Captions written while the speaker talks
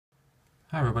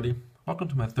Hi everybody, welcome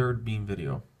to my third beam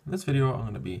video. In this video I'm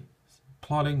going to be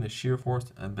plotting the shear force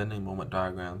and bending moment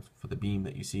diagrams for the beam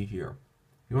that you see here.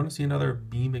 If you want to see another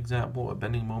beam example, a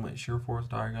bending moment shear force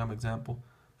diagram example,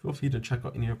 feel free to check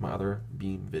out any of my other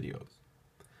beam videos.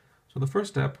 So the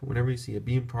first step, whenever you see a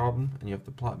beam problem and you have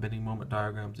to plot bending moment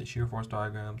diagrams and shear force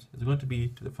diagrams, is going to be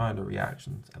to define the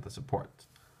reactions at the supports.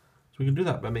 So we can do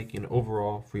that by making an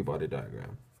overall free body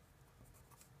diagram.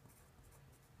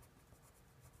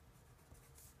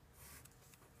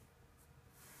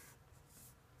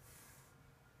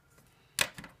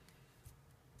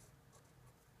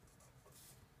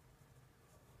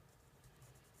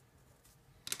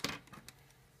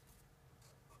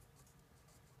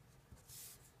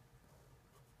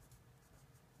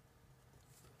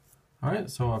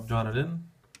 Alright, so I've drawn it in.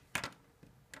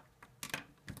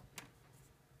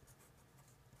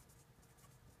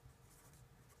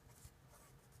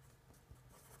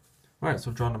 Alright,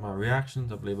 so I've drawn my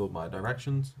reactions, I've labeled my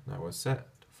directions, and I was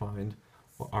set to find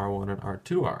what R1 and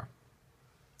R2 are.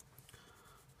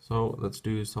 So let's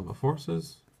do sum of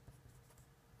forces.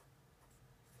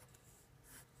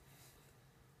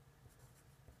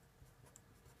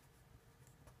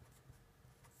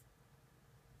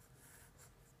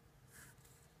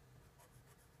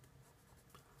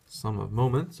 Sum of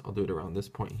moments, I'll do it around this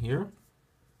point here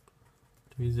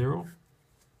to be 0.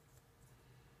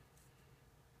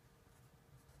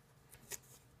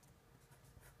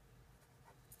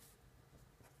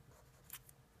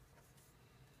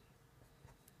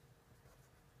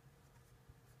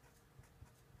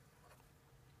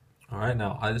 Alright,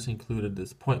 now I just included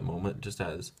this point moment just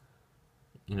as,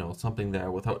 something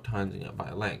there without timing it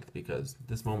by length, because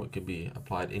this moment could be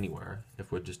applied anywhere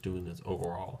if we're just doing this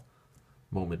overall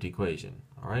moment equation.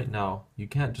 Alright, now you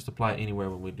can't just apply it anywhere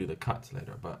when we do the cuts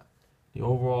later, but the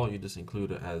overall you just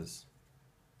include it as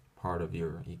part of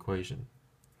your equation.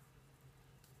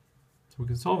 So we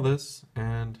can solve this,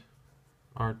 and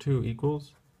R2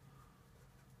 equals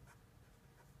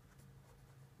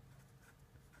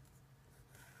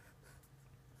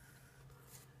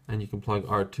and you can plug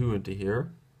R2 into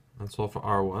here and solve for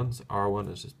R1. So R1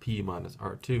 is just P minus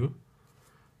R2.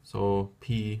 So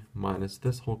P minus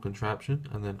this whole contraption,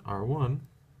 and then R1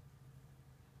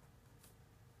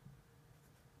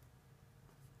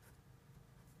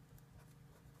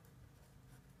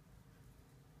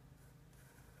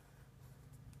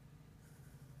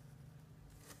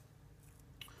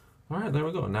 Alright, there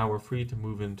we go. Now we're free to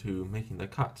move into making the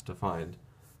cuts to find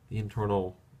the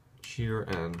internal shear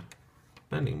and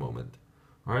bending moment.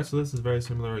 Alright, so this is very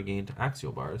similar again to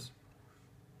axial bars,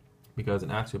 because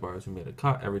in axial bars we made a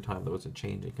cut every time there was a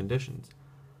change in conditions.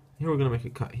 Here we're going to make a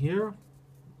cut here.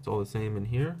 It's all the same in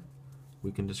here.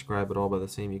 We can describe it all by the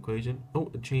same equation. Oh,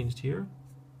 it changed here.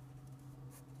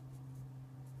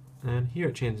 And here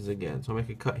it changes again, so I'll make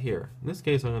a cut here. In this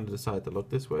case I'm going to decide to look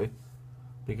this way,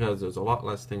 because there's a lot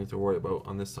less things to worry about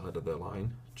on this side of the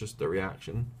line, just the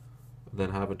reaction,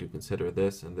 than having to consider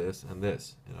this and this and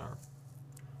this in our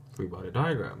free body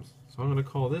diagrams. So I'm going to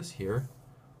call this here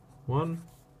 1.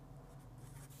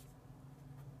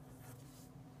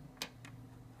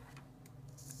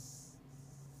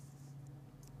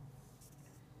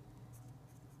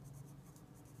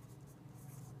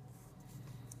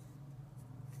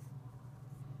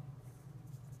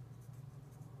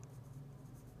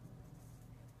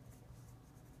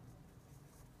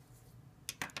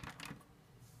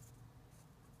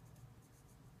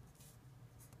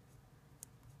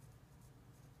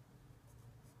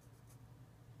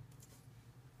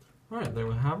 Alright, there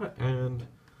we have it, and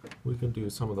we can do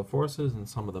some of the forces and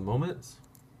some of the moments.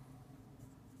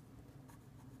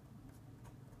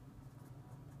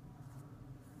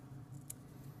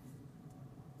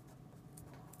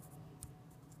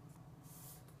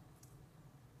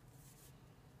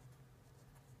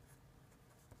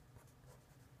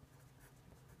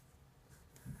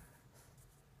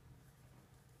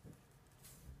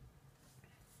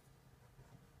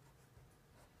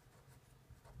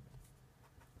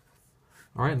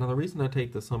 Alright, now the reason I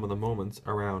take the sum of the moments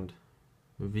around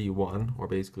V1, or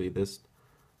basically this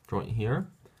joint here,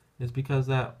 is because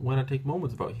that when I take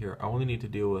moments about here, I only need to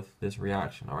deal with this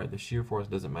reaction. Alright, the shear force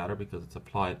doesn't matter because it's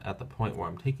applied at the point where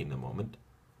I'm taking the moment.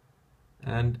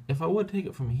 And if I would take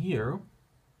it from here,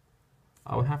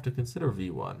 I would have to consider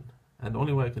V1. And the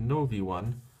only way I could know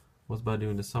V1 was by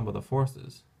doing the sum of the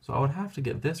forces. So I would have to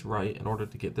get this right in order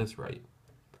to get this right.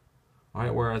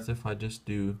 Alright, whereas if I just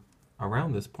do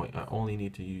around this point, I only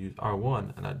need to use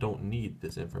R1 and I don't need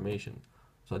this information.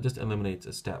 So it just eliminates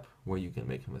a step where you can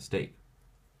make a mistake.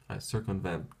 I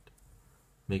circumvent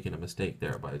making a mistake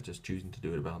there by just choosing to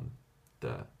do it around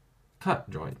the cut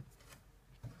joint.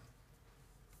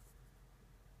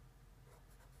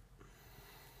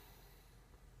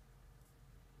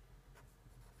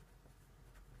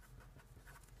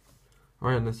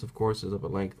 Alright, and this of course is of a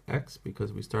length x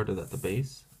because we started at the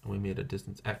base and we made a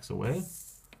distance x away.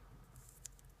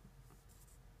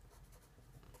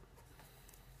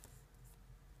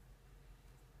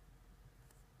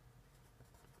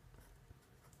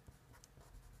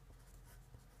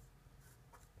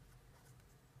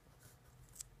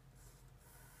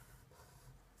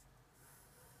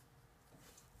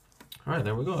 Alright,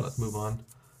 there we go. Let's move on to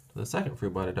the second free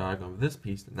body diagram of this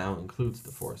piece that now includes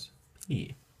the force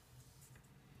P.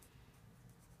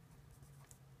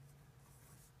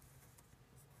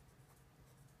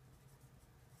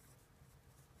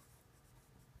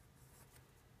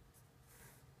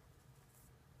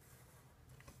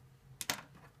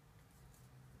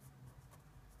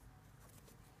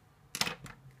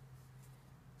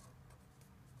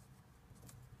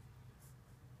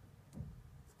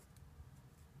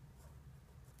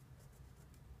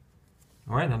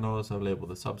 Alright, now notice I've labeled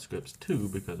the subscripts 2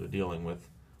 because we're dealing with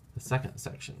the second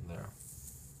section there.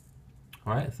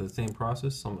 Alright, it's the same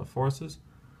process, sum of forces,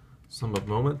 sum of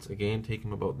moments, again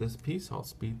taking about this piece. I'll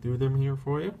speed through them here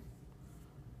for you.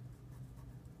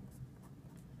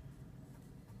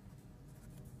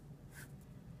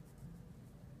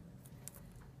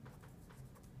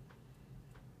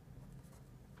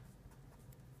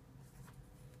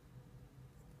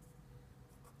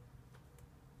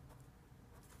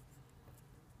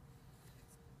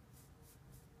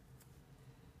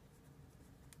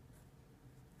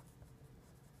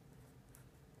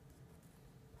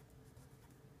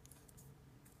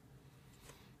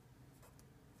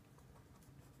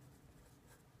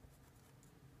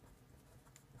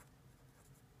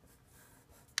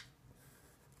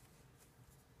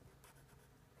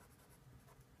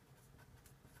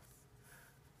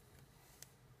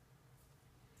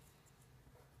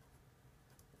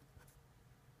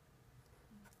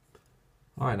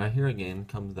 Alright, now here again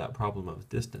comes that problem of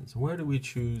distance. Where do we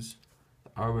choose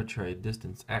the arbitrary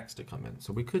distance x to come in?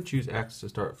 So we could choose x to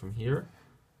start from here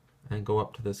and go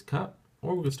up to this cut,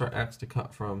 or we could start x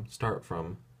to start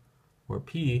from where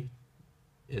P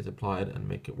is applied and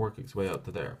make it work its way out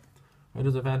to there. Right,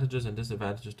 there's advantages and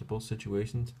disadvantages to both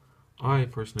situations. I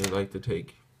personally like to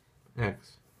take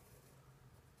x,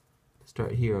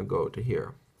 start here and go to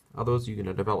here. Otherwise you're going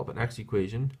to develop an x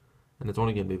equation and it's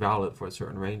only going to be valid for a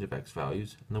certain range of x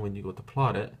values, and then when you go to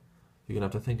plot it, you're going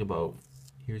to have to think about,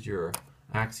 here's your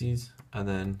axes, and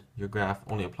then your graph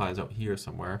only applies out here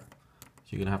somewhere, so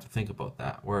you're going to have to think about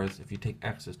that. Whereas if you take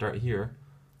x to start here,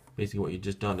 basically what you've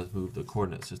just done is move the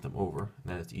coordinate system over,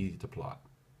 and then it's easy to plot.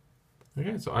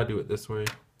 Okay, so I do it this way,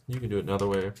 you can do it another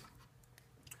way.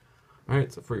 Alright,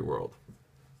 it's a free world.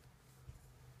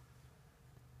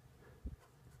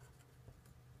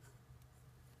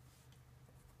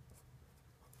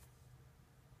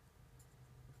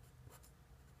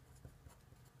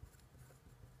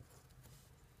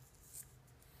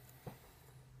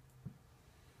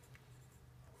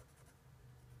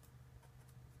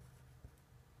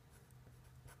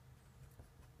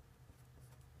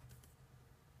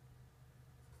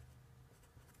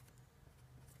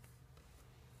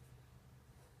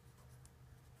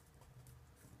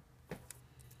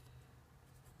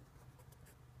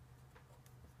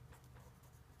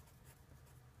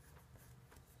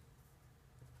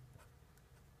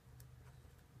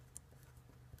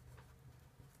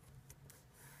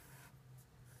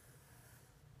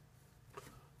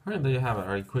 Alright, there you have it,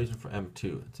 our equation for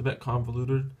M2. It's a bit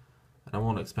convoluted, and I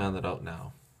won't expand that out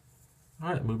now.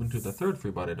 Alright, moving to the third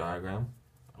free body diagram,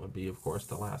 that would be, of course,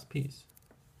 the last piece.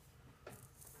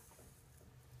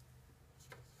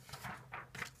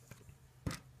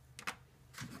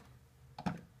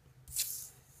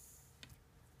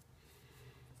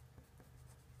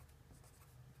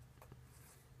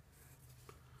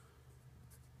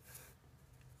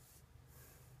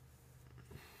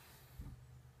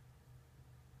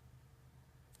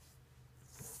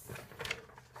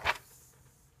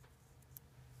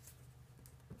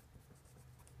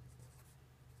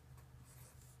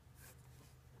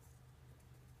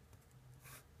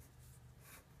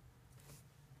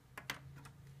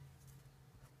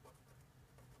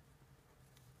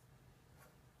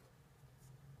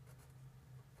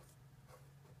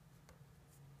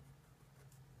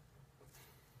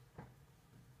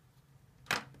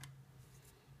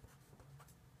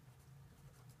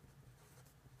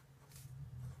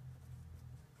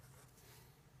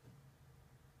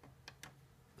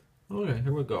 Okay,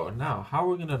 here we go. Now, how are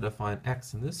we going to define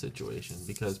x in this situation?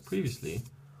 Because previously,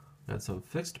 we had some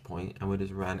fixed point, and we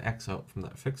just ran x out from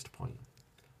that fixed point.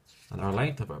 And our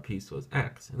length of our piece was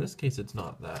x. In this case, it's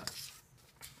not that.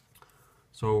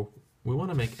 So, we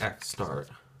want to make x start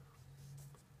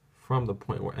from the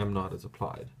point where m naught is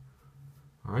applied.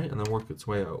 All right, and then work its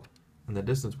way out. And the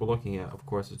distance we're looking at, of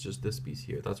course, is just this piece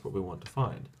here. That's what we want to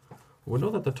find. We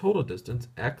know that the total distance,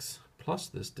 x plus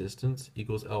this distance,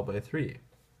 equals L by 3.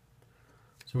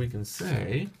 So we can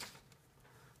say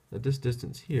that this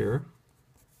distance here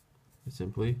is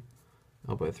simply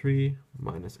L by 3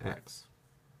 minus x.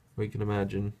 Or you can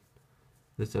imagine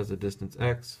this as a distance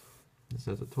x, this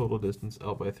as a total distance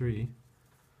L by 3,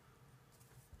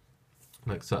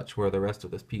 like such, where the rest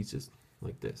of this piece is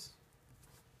like this.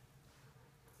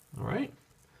 All right,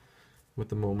 with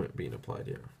the moment being applied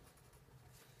here.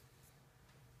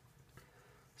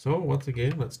 So once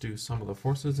again, let's do sum of the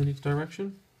forces in each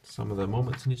direction, sum of the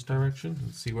moments in each direction,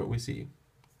 and see what we see.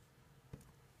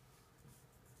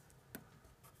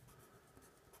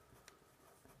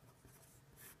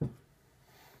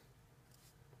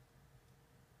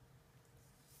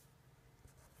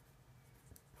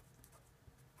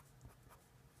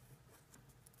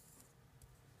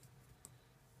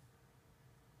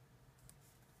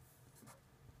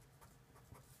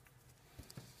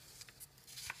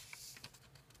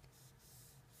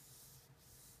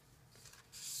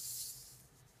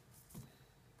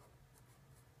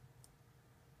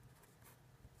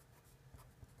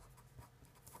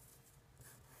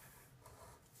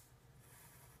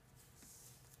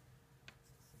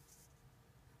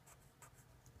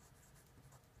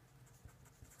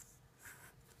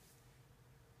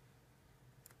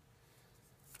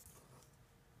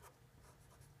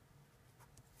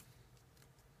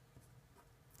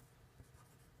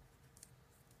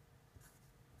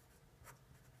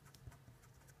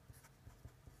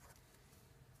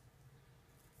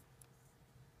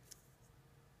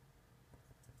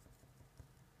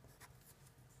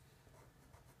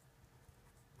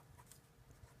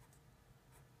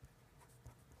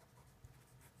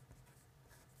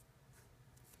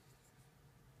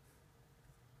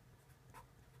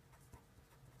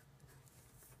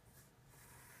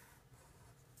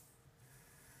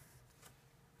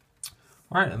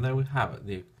 Alright, and there we have it,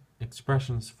 the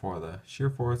expressions for the shear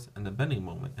force and the bending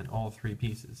moment in all three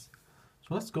pieces.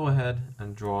 So let's go ahead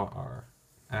and draw our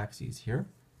axes here.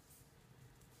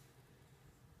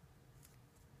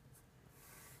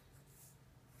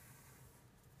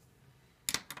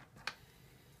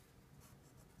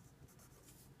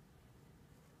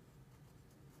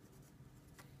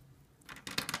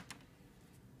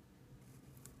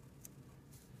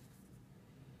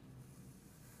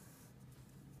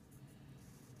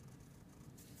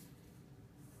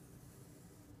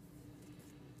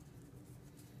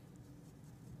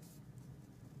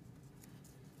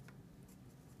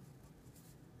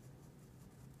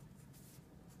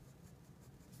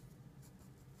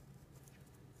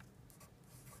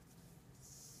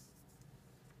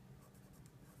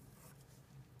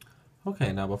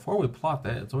 Okay, now before we plot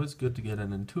that, it's always good to get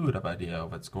an intuitive idea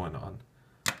of what's going on,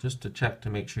 just to check to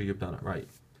make sure you've done it right.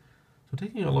 So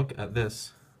taking a look at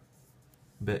this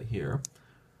bit here,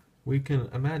 we can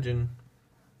imagine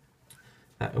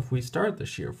that if we start the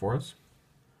shear force,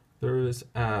 there is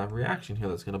a reaction here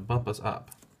that's going to bump us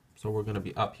up. So we're going to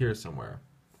be up here somewhere.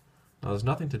 Now there's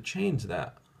nothing to change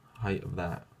that height of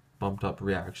that bumped up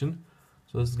reaction,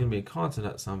 so this is going to be a constant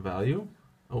at some value.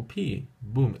 Oh, P,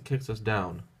 boom, it kicks us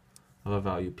down of a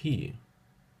value P.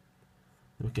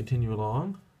 Then we continue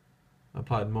along,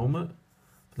 applied moment.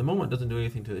 The moment doesn't do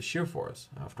anything to the shear force.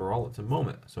 After all, it's a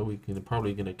moment, so we can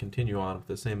probably going to continue on with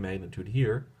the same magnitude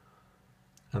here,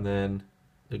 and then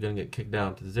they're going to get kicked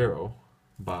down to 0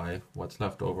 by what's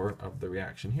left over of the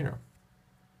reaction here.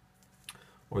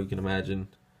 Or you can imagine,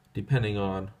 depending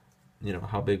on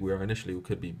how big we are initially, we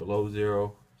could be below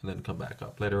 0 and then come back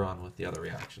up later on with the other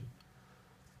reaction.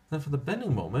 Then for the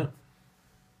bending moment,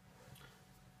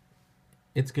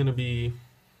 it's going to be,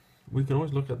 we can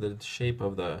always look at the shape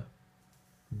of the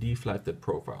deflected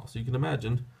profile. So you can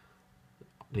imagine,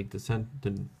 like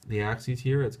the axis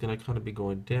here, it's going to kind of be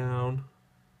going down,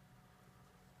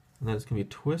 and then it's going to be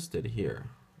twisted here,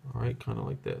 all right, kind of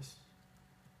like this.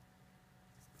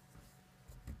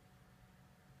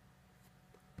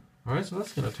 All right, so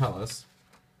that's going to tell us,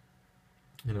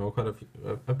 quite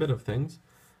a bit of things.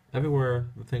 Everywhere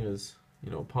the thing is,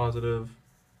 positive,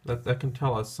 that can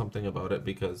tell us something about it,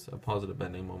 because a positive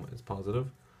bending moment is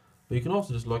positive. But you can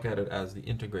also just look at it as the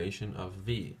integration of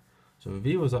V. So if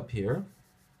V was up here,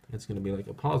 it's going to be like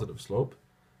a positive slope,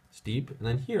 steep, and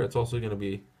then here it's also going to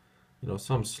be,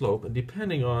 some slope, and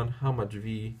depending on how much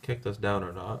V kicked us down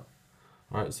or not.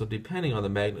 All right, so depending on the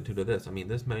magnitude of this,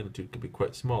 this magnitude could be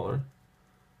quite smaller,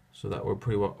 so that we're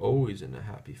pretty well always in a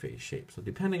happy face shape. So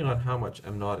depending on how much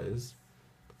m naught is,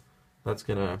 that's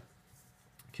going to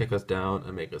kick us down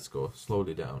and make us go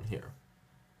slowly down here.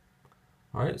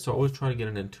 All right, so always try to get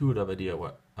an intuitive idea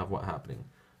of what's happening.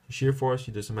 So shear force,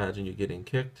 you just imagine you're getting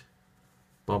kicked,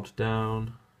 bumped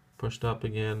down, pushed up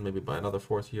again, maybe by another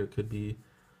force here it could be,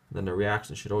 and then the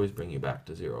reaction should always bring you back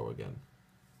to zero again.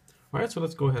 All right, so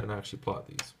let's go ahead and actually plot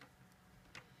these.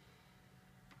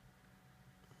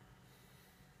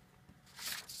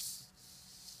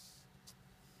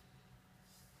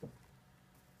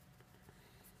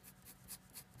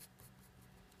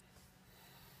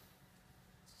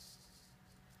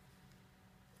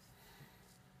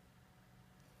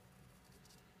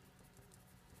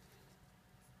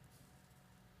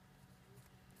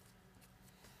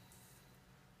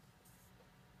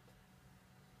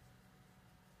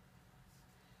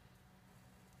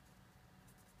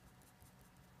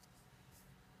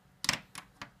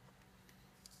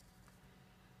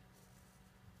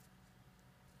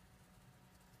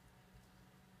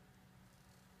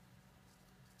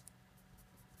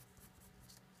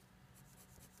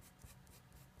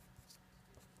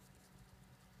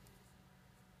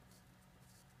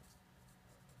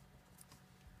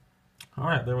 All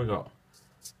right, there we go.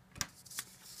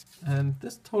 And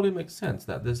this totally makes sense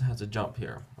that this has a jump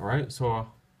here. All right, so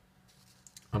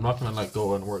I'm not going to like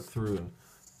go and work through and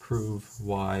prove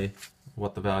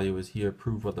what the value is here,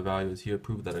 prove what the value is here,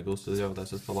 prove that it goes to zero. That's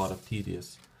just a lot of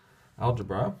tedious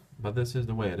algebra, but this is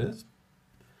the way it is.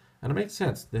 And it makes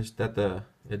sense that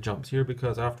it jumps here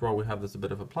because after all we have this a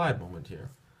bit of applied moment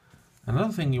here.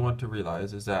 Another thing you want to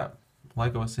realize is that,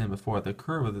 like I was saying before, the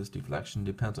curve of this deflection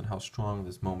depends on how strong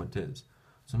this moment is.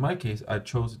 So in my case, I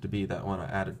chose it to be that when I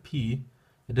added P,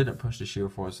 it didn't push the shear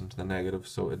force into the negative,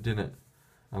 so it didn't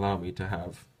allow me to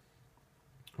have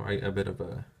a bit of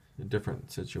a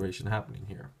different situation happening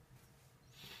here.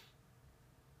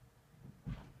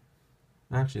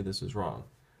 Actually, this is wrong.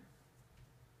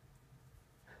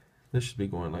 This should be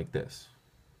going like this,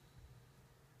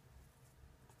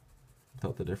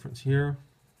 without the difference here.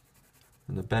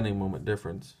 And the bending moment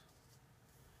difference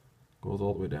goes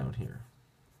all the way down here.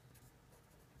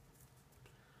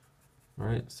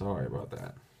 Alright, sorry about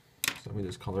that. So let me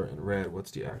just color it in red.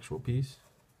 What's the actual piece?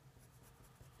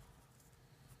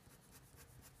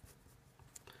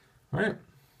 Alright.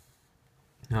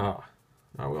 We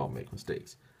all make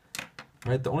mistakes.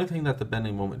 Alright, the only thing that the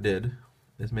bending moment did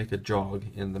is make a jog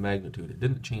in the magnitude. It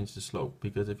didn't change the slope,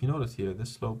 because if you notice here,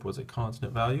 this slope was a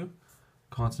constant value,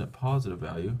 constant positive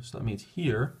value, so that means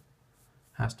here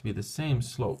has to be the same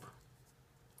slope.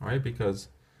 Alright, because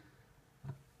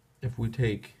if we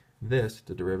take this,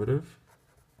 the derivative,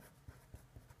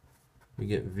 we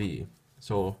get v.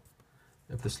 So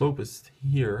if the slope is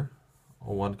here,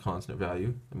 or one constant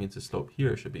value, that means the slope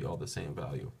here should be all the same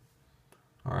value.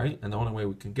 Alright, and the only way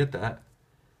we can get that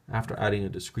after adding a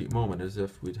discrete moment is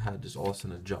if we'd had just all of a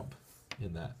sudden a jump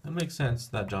in that. It makes sense,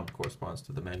 that jump corresponds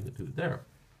to the magnitude there.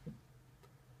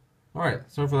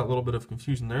 Alright, sorry for that little bit of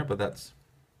confusion there, but that's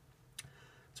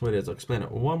what it is. I'll explain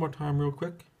it one more time real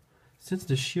quick. Since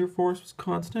the shear force was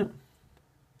constant,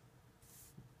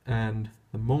 and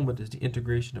the moment is the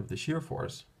integration of the shear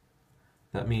force,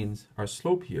 that means our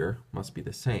slope here must be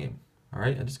the same.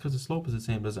 Alright, and just because the slope is the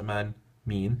same doesn't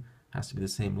mean it has to be the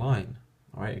same line.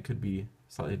 Alright, it could be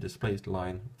slightly displaced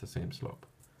line with the same slope.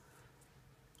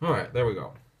 Alright, there we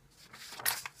go.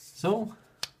 So,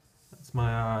 that's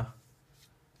my,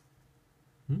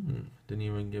 didn't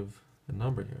even give the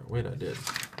number here. Wait, I did.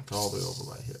 It's all the way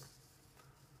over by here.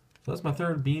 So that's my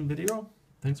third beam video.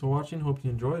 Thanks for watching. Hope you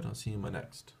enjoyed. I'll see you in my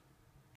next.